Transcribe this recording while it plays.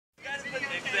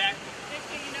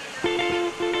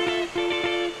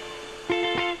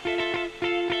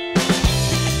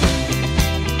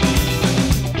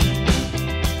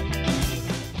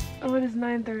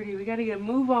gotta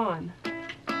move on.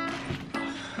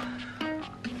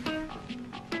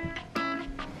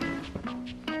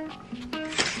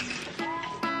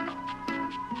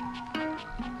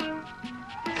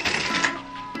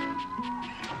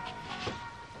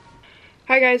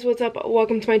 Hi guys, what's up?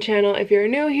 Welcome to my channel. If you're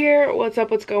new here, what's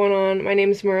up, what's going on? My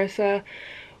name is Marissa.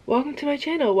 Welcome to my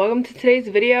channel. Welcome to today's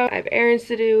video. I have errands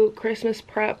to do, Christmas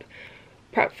prep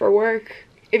for work.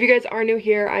 If you guys are new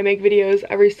here, I make videos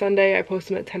every Sunday. I post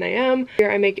them at 10 a.m. Here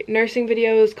I make nursing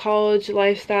videos, college,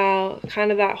 lifestyle,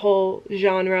 kind of that whole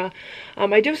genre.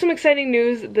 I do have some exciting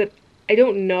news that I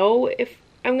don't know if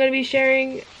I'm going to be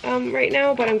sharing right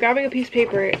now, but I'm grabbing a piece of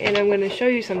paper and I'm going to show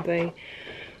you something.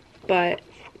 But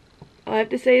all I have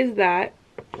to say is that.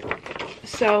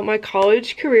 So my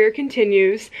college career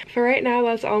continues. For right now,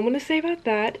 that's all I'm going to say about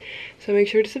that. So make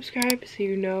sure to subscribe so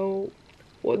you know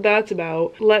what that's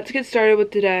about. Let's get started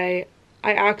with today.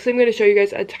 I actually am going to show you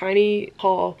guys a tiny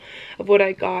haul of what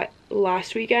I got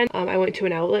last weekend. I went to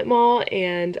an outlet mall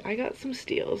and I got some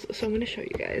steals. So I'm going to show you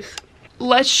guys.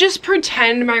 Let's just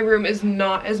pretend my room is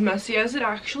not as messy as it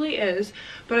actually is.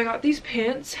 But I got these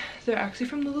pants. They're actually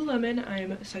from Lululemon.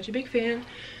 I'm such a big fan.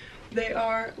 They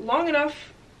are long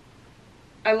enough.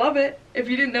 I love it. If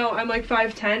you didn't know, I'm like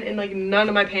 5'10" and like none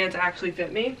of my pants actually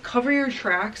fit me. Cover Your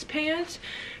Tracks pants.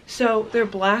 So they're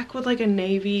black with like a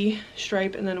navy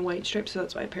stripe and then a white stripe. So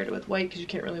that's why I paired it with white, because you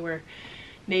can't really wear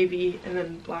navy and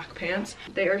then black pants.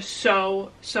 They are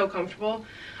so comfortable.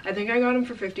 I think I got them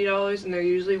for $50 and they're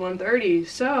usually $130.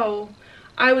 So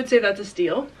I would say that's a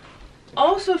steal.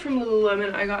 Also from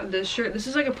Lululemon, I got this shirt. This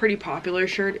is like a pretty popular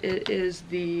shirt. It is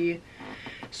the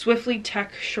Swiftly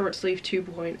Tech Short Sleeve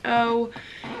 2.0.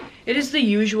 It is the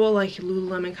usual like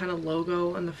Lululemon kind of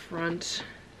logo on the front,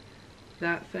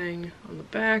 that thing on the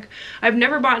back. I've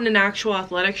never bought an actual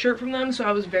athletic shirt from them, so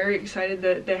I was very excited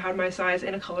that they had my size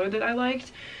in a color that I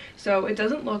liked. So it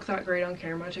doesn't look that great on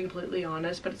camera, to be completely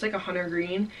honest, but it's like a hunter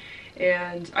green.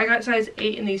 And I got size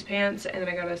 8 in these pants, and then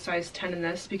I got a size 10 in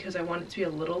this because I want it to be a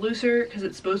little looser, because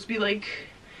it's supposed to be like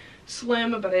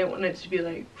slim, but I didn't want it to be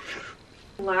like...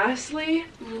 Lastly,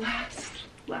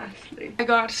 I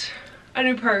got a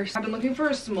new purse. I've been looking for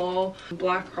a small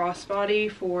black crossbody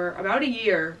for about a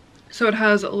year. So it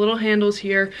has little handles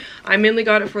here. I mainly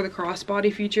got it for the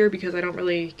crossbody feature because I don't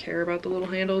really care about the little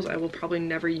handles. I will probably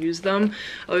never use them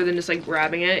other than just like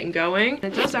grabbing it and going.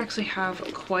 It does actually have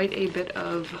quite a bit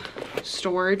of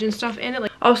storage and stuff in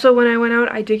it. Also, when I went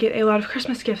out, I did get a lot of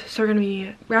Christmas gifts, so we're gonna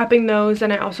be wrapping those.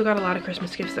 And I also got a lot of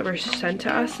Christmas gifts that were sent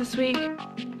to us this week.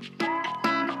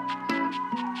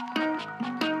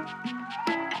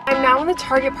 I'm now in the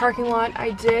Target parking lot.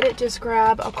 I did just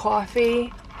grab a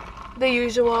coffee, the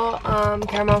usual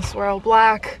caramel swirl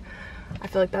black. I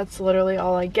feel like that's literally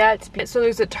all I get. So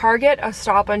there's a Target, a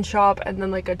Stop and Shop, and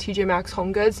then like a TJ Maxx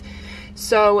Home Goods.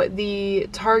 So the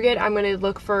Target, I'm going to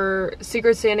look for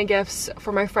Secret Santa gifts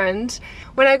for my friends.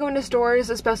 When I go into stores,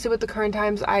 especially with the current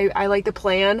times, I like to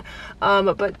plan.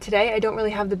 But today I don't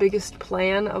really have the biggest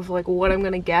plan of like what I'm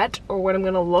going to get or what I'm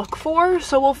going to look for.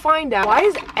 So we'll find out. Why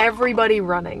is everybody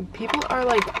running? People are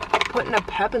like putting a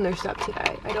pep in their step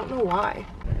today. I don't know why.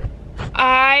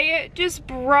 I just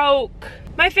broke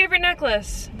my favorite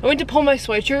necklace. I went to pull my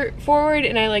sweatshirt forward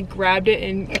and I like grabbed it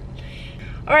and...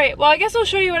 Alright, well I guess I'll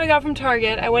show you what I got from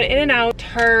Target. I went in and out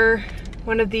her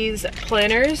one of these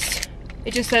planners.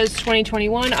 It just says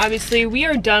 2021. Obviously, we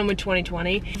are done with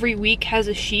 2020. Every week has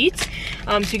a sheet,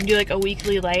 so you can do like a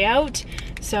weekly layout.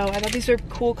 So I thought these were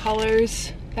cool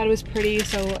colors. Thought it was pretty,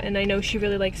 so, and I know she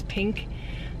really likes pink.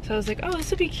 So I was like, oh, this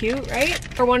would be cute, right?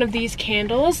 For one of these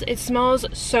candles, it smells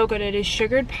so good. It is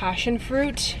sugared passion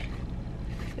fruit.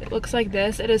 It looks like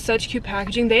this. It is such cute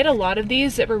packaging. They had a lot of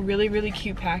these that were really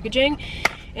cute packaging,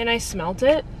 and I smelt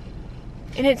it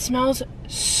and it smells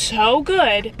so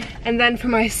good. And then for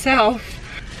myself,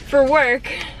 for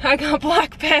work, I got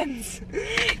black pens.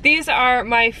 These are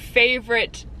my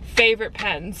favorite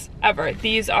pens ever.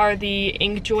 These are the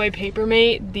Inkjoy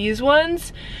Papermate. These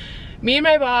ones, me and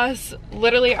my boss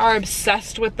literally are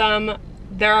obsessed with them.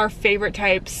 They're our favorite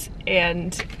types,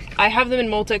 and I have them in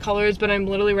multicolors, but I'm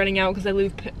literally running out because I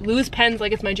lose pens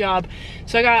like it's my job.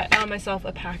 So I got myself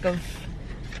a pack of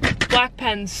black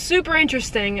pens. Super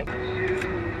interesting.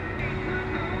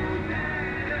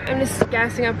 I'm just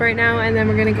gassing up right now, and then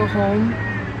we're gonna go home.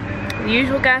 The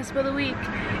usual gasp of the week.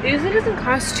 It usually doesn't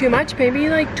cost too much, maybe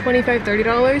like $25,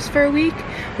 $30 for a week,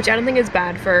 which I don't think is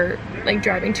bad for like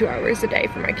driving 2 hours a day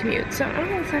for my commute. So I don't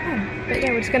think it's that bad. But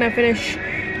yeah, we're just gonna finish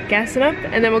gassing up,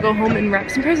 and then we'll go home and wrap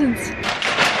some presents.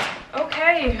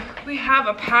 Okay, we have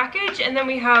a package, and then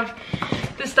we have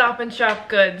the Stop and Shop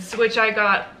goods, which I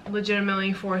got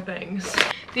legitimately 4 things.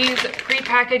 these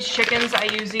pre-packaged chickens. I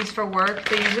use these for work.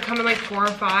 They usually come in like 4 or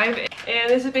 5. And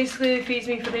this is basically feeds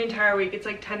me for the entire week. It's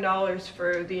like $10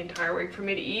 for the entire week for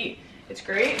me to eat. It's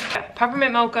great.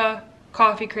 Peppermint mocha,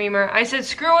 coffee creamer. I said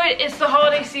screw it, it's the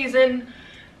holiday season.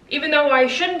 Even though I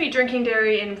shouldn't be drinking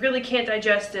dairy and really can't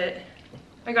digest it,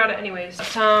 I got it anyways.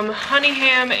 Some honey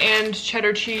ham and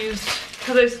cheddar cheese,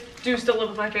 because I do still live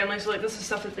with my family, so like this is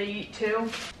stuff that they eat too.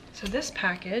 So this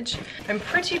package, I'm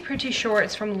pretty sure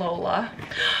it's from Lola.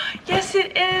 Yes,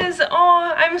 it is.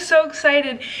 Oh, I'm so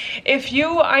excited.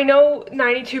 I know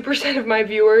 92% of my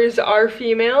viewers are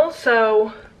female,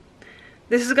 so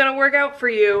this is gonna work out for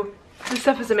you. This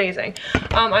stuff is amazing.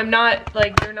 I'm not,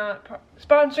 like, they're not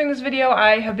sponsoring this video.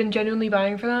 I have been genuinely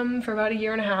buying for them for about 1.5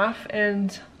 years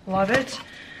and love it.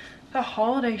 The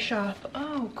holiday shop.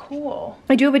 Oh, cool.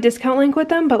 I do have a discount link with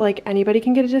them, but like anybody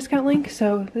can get a discount link.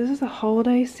 So this is a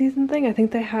holiday season thing. I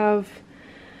think they have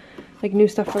like new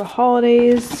stuff for the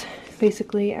holidays.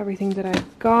 Basically everything that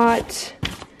I've got.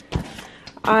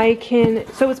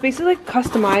 So it's basically like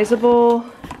customizable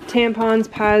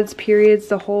tampons, pads, periods,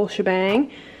 the whole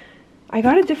shebang. I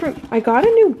got a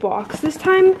new box this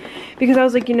time because I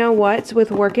was like, you know what?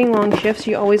 With working long shifts,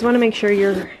 you always want to make sure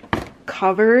you're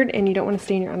covered and you don't want to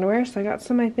stain your underwear. So I got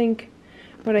some, I think,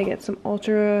 what did I get? Some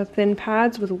ultra thin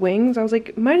pads with wings. I was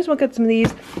like, might as well get some of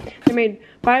these. They're made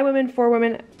by women for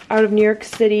women out of New York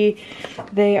City.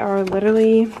 They are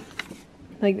literally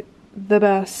like the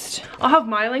best. I'll have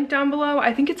my link down below.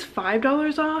 I think it's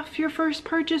 $5 off your first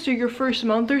purchase or your first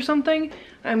month or something.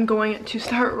 I'm going to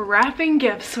start wrapping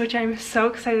gifts, which I'm so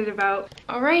excited about.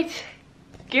 All right,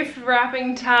 gift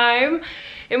wrapping time.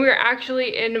 And we're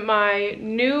actually in my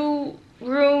new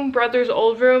room, brother's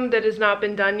old room that has not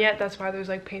been done yet. That's why there's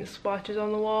like paint splotches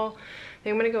on the wall. I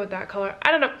think I'm gonna go with that color.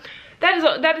 I don't know.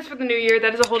 That is for the new year.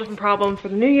 That is a whole different problem for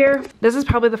the new year. This is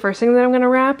probably the first thing that I'm gonna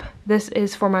wrap. This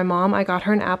is for my mom. I got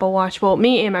her an Apple Watch. Well,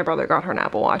 me and my brother got her an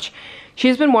Apple Watch.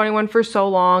 She's been wanting one for so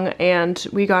long, and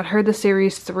we got her the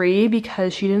Series 3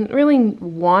 because she didn't really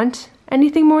want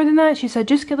anything more than that. She said,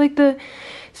 just get like the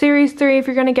Series 3 if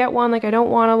you're gonna get one. Like, I don't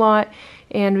want a lot.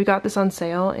 And we got this on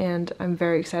sale and I'm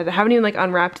very excited. I haven't even like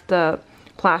unwrapped the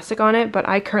plastic on it, but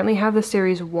I currently have the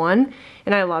Series 1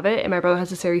 and I love it. And my brother has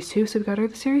the Series 2, so we got her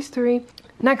the Series 3.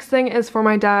 Next thing is for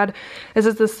my dad. This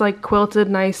is this like quilted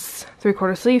nice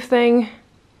 3/4 sleeve thing.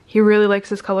 He really likes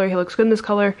this color. He looks good in this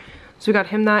color. So we got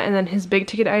him that. And then his big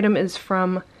ticket item is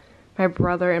from my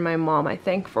brother and my mom, I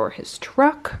think, for his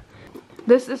truck.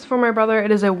 This is for my brother.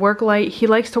 It is a work light. He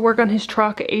likes to work on his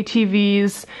truck,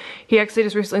 ATVs. He actually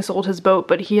just recently sold his boat,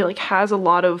 but he like has a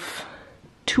lot of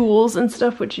tools and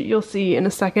stuff, which you'll see in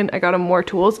a second. I got him more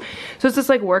tools. So it's this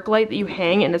like work light that you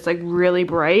hang and it's like really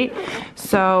bright.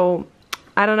 So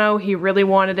I don't know, he really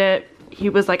wanted it. He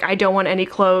was like, I don't want any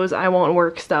clothes, I want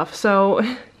work stuff. So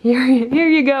here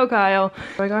you go, Kyle.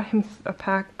 So I got him a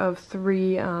pack of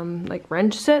 3 like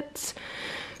wrench sets.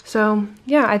 So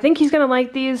yeah, I think he's gonna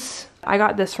like these. I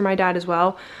got this for my dad as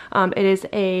well. It is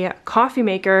a coffee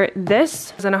maker.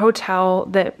 This is in a hotel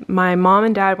that my mom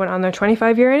and dad went on their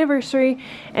 25-year anniversary,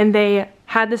 and they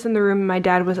had this in the room and my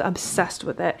dad was obsessed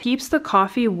with it. Keeps the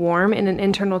coffee warm in an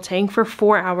internal tank for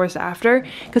 4 hours after,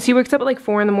 because he wakes up at like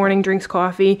 4 in the morning, drinks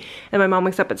coffee, and my mom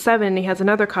wakes up at 7 and he has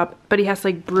another cup, but he has to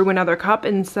like brew another cup,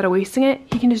 and instead of wasting it,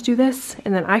 he can just do this,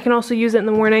 and then I can also use it in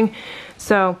the morning.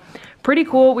 So pretty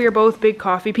cool. We are both big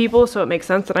coffee people, so it makes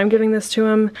sense that I'm giving this to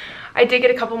him. I did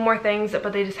get a couple more things,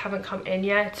 but they just haven't come in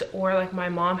yet, or like my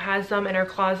mom has them in her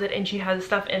closet and she has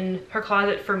stuff in her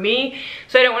closet for me,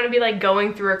 so I don't want to be like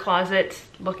going through her closet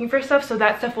looking for stuff. So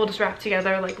that stuff we'll just wrap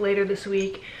together like later this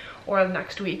week or the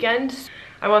next weekend.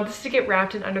 I want this to get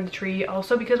wrapped in under the tree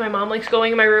also because my mom likes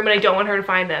going in my room and I don't want her to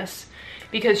find this,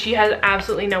 because she has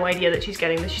absolutely no idea that she's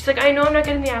getting this. She's like, I know I'm not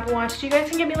getting the Apple Watch, so you guys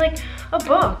can get me like a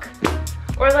book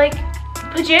or like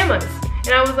pajamas.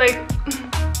 And I was like,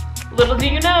 little do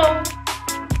you know.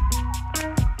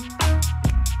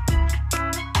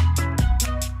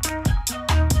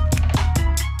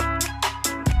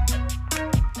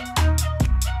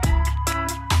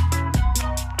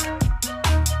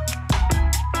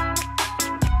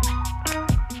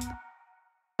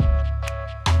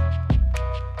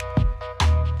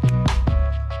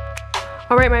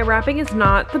 Alright, my wrapping is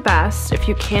not the best, if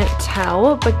you can't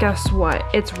tell, but guess what?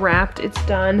 It's wrapped, it's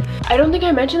done. I don't think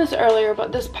I mentioned this earlier,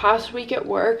 but this past week at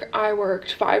work, I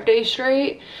worked 5 days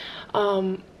straight.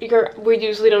 We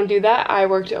usually don't do that. I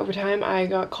worked overtime. I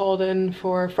got called in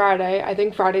for Friday. I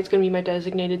think Friday's gonna be my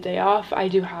designated day off. I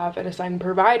do have an assigned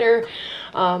provider.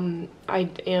 I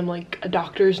am like a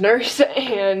doctor's nurse,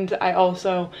 and I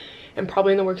also am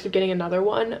probably in the works of getting another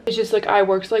one. It's just like I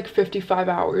worked like 55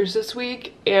 hours this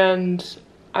week, and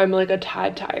I'm like a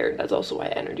tad tired. That's also why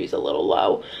energy's a little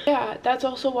low. Yeah, that's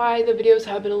also why the videos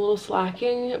have been a little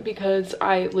slacking, because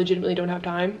I legitimately don't have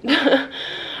time.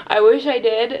 I wish I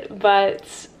did,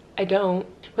 but I don't.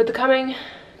 With the coming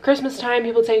Christmas time,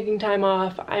 people taking time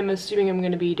off, I'm assuming I'm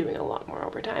going to be doing a lot more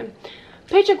overtime.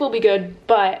 Paycheck will be good,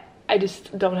 but I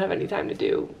just don't have any time to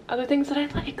do other things that I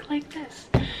like this.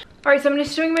 All right, so I'm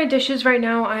just doing my dishes right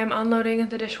now. I am unloading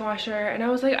the dishwasher, and I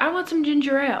was like, I want some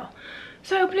ginger ale.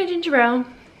 So I opened a ginger ale,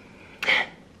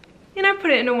 and I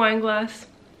put it in a wine glass.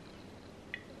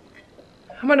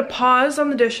 I'm gonna pause on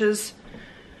the dishes.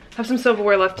 I have some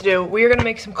silverware left to do. We are gonna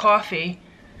make some coffee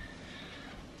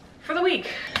for the week.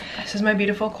 This is my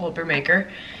beautiful cold brew maker.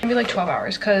 It's gonna be like 12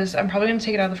 hours, because I'm probably gonna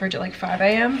take it out of the fridge at like 5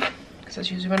 a.m. because that's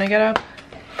usually when I get up.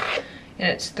 And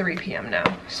it's 3 p.m. now,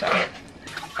 so.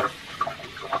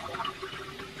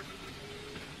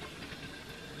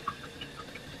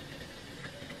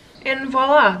 And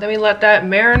voila, then we let that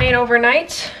marinate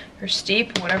overnight, or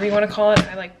steep, whatever you want to call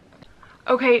it.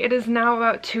 Okay, it is now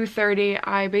about 2:30.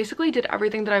 I basically did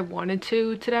everything that I wanted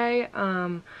to today.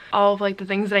 All of like the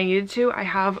things that I needed to. I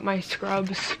have my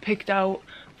scrubs picked out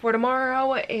for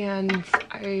tomorrow, and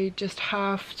I just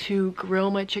have to grill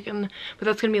my chicken, but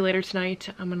that's gonna be later tonight.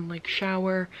 I'm gonna like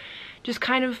shower, just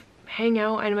kind of hang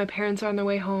out. I know my parents are on their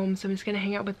way home, so I'm just gonna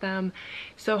hang out with them.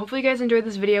 So hopefully you guys enjoyed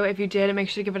this video. If you did, make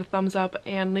sure to give it a thumbs up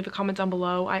and leave a comment down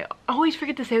below. I always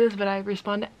forget to say this, but I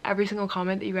respond to every single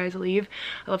comment that you guys leave.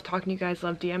 I love talking to you guys,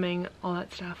 love DMing, all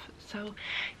that stuff. So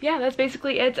yeah, that's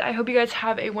basically it. I hope you guys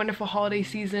have a wonderful holiday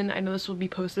season. I know this will be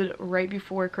posted right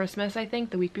before Christmas, I think,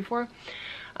 the week before.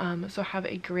 So have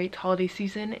a great holiday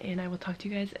season, and I will talk to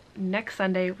you guys next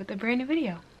Sunday with a brand new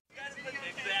video.